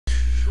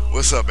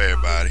What's up,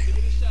 everybody?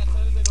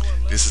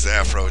 This is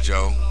Afro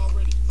Joe.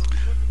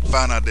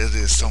 Found out there's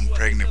this some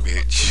pregnant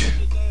bitch.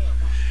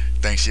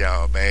 Thinks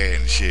y'all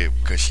bad and shit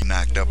because she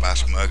knocked up by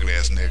some ugly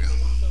ass nigga.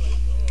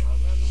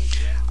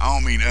 I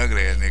don't mean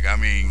ugly ass nigga. I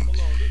mean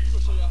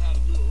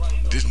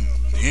this.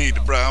 He ain't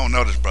the brother. I don't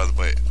know this brother,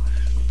 but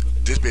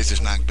this bitch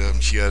is knocked up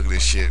and she ugly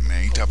as shit,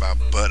 man. You talk about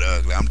butt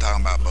ugly. I'm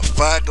talking about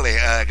befugly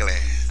ugly.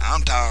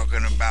 I'm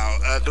talking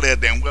about uglier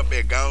than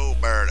Whoopi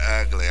Goldberg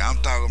ugly. I'm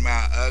talking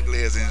about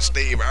ugly as in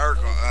Steve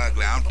Urkel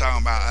ugly. I'm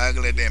talking about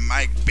uglier than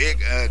Mike Big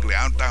ugly.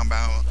 I'm talking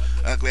about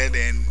uglier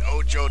than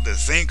Ocho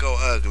DeCinco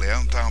ugly.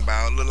 I'm talking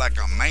about look like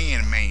a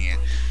man. Man,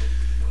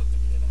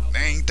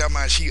 you talking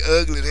about she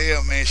ugly as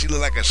hell, man. She look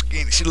like a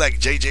skinny. She like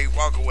J.J.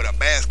 Walker with a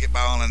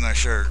basketball in her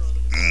shirt.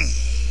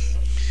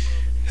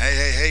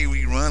 Hey,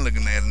 we run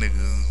looking at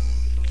nigga.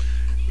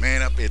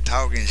 Man, up here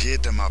talking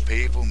shit to my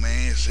people,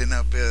 man. Sitting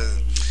up here.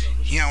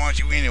 He don't want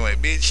you anyway,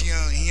 bitch.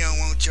 He don't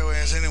want your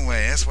ass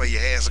anyway. That's why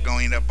your ass is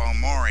going to end up on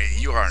Maury.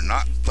 You are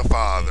not the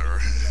father.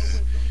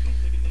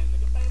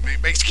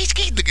 Man,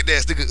 skeet, look at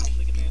that nigga.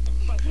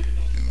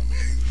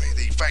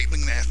 They fight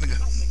looking at that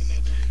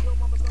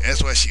nigga.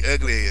 That's why she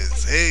ugly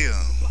as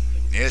hell.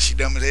 Yeah, she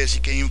dumb as hell. She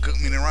can't even cook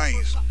me the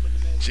rice.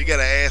 She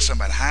gotta ask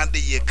somebody, how do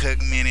you cook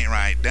minute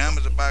right? Dumb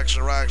as a box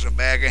of rocks, a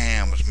bag of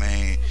hammers,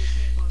 man.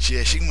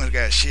 Shit, she must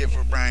got shit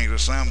for brains or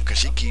something, cause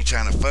she keep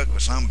trying to fuck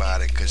with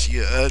somebody, cause she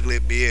a ugly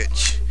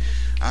bitch.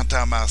 I'm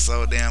talking about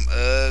so damn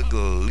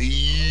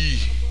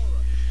ugly.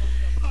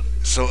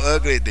 So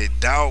ugly that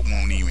dog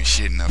won't even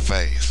shit in her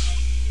face.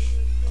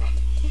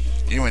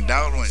 Even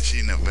dog won't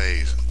shit in her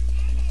face.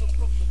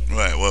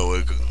 Right, well,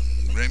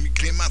 let me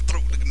clear my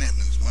throat, looking at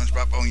that.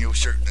 SpongeBob on your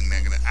shirt, looking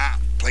at that. Ah,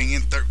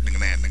 playing third,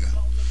 looking at that nigga.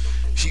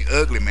 She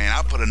ugly, man.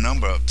 I put a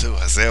number up too,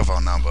 her cell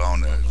phone number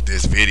on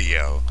this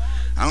video.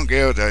 I don't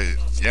care what the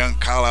young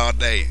call all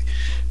day.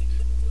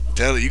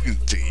 Tell her you can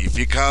if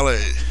you call her,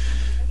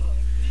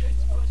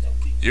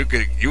 you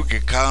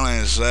can call her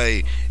and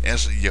say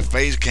your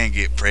face can't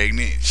get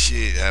pregnant.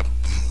 Shit,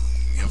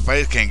 your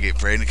face can't get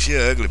pregnant. She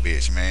an ugly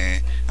bitch,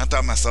 man. I'm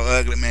talking about so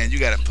ugly, man. You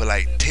gotta put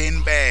like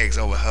 10 bags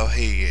over her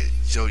head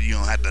so you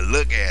don't have to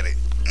look at it.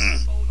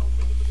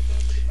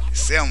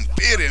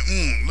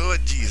 750,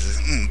 Lord Jesus,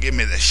 give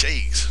me the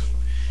shakes.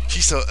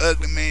 She's so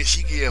ugly, man.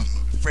 She give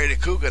Freddy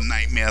Krueger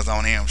nightmares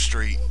on Elm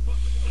Street.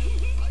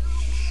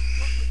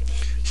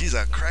 She's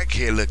a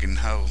crackhead looking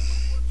hoe.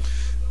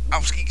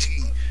 Oh, skeet,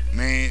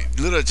 man.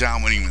 Little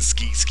John wouldn't even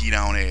skeet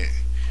on it.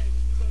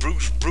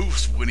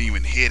 Bruce wouldn't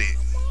even hit it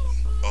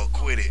or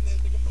quit it.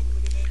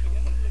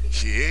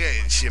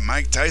 Shit,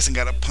 Mike Tyson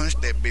gotta punch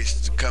that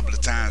bitch a couple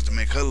of times to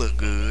make her look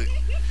good.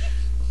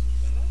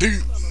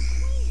 Dude.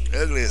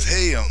 Ugly as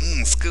hell,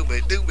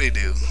 Scooby Dooby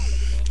Doo.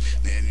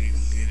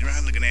 You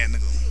around looking at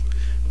nigga.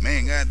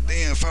 Man,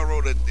 goddamn,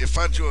 if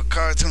I drew a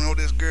cartoon of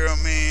this girl,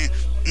 man,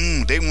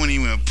 they wouldn't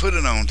even put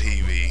it on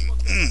TV.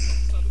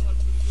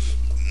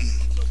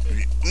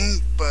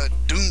 Oompa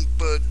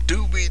doompa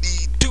dooby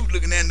dee doo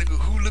looking at nigga.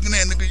 Who looking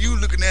at nigga? You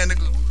looking at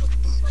nigga?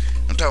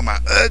 I'm talking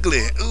about ugly.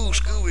 Ooh,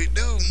 Scooby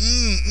Doo.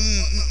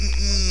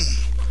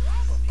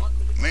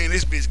 Man,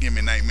 this bitch give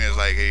me nightmares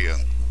like hell.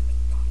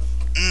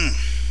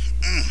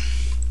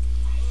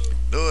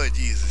 Lord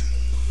Jesus.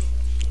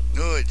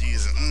 Lord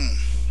Jesus.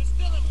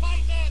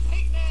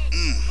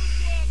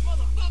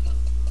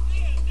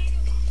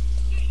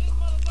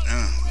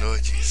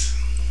 Lord Jesus.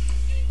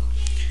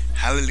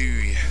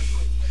 Hallelujah.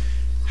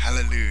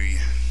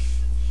 Hallelujah.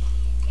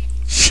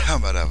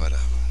 Shabba-dabba-dabba.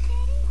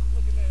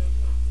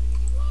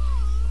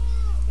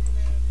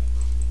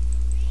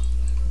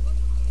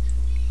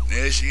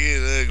 Yeah, she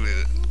is ugly.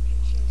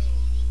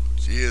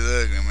 She is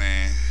ugly,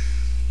 man.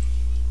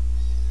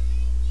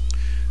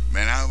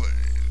 Man,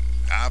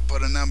 I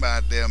put a number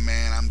out there,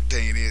 man. I'm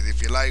telling you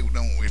this: if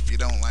you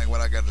don't like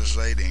what I got to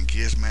say, then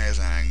kiss my ass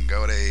and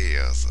go to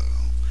hell. So,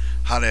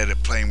 holler at the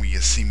plane when you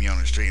see me on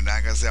the street.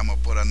 Like I said, I'm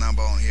gonna put a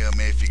number on here,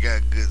 man. If you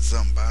got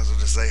something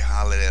positive to say,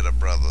 holler at a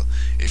brother.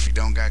 If you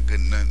don't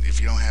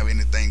have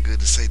anything good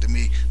to say to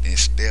me, then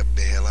step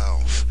the hell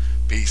off.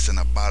 Peace and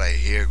about a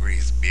hair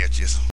grease, bitches.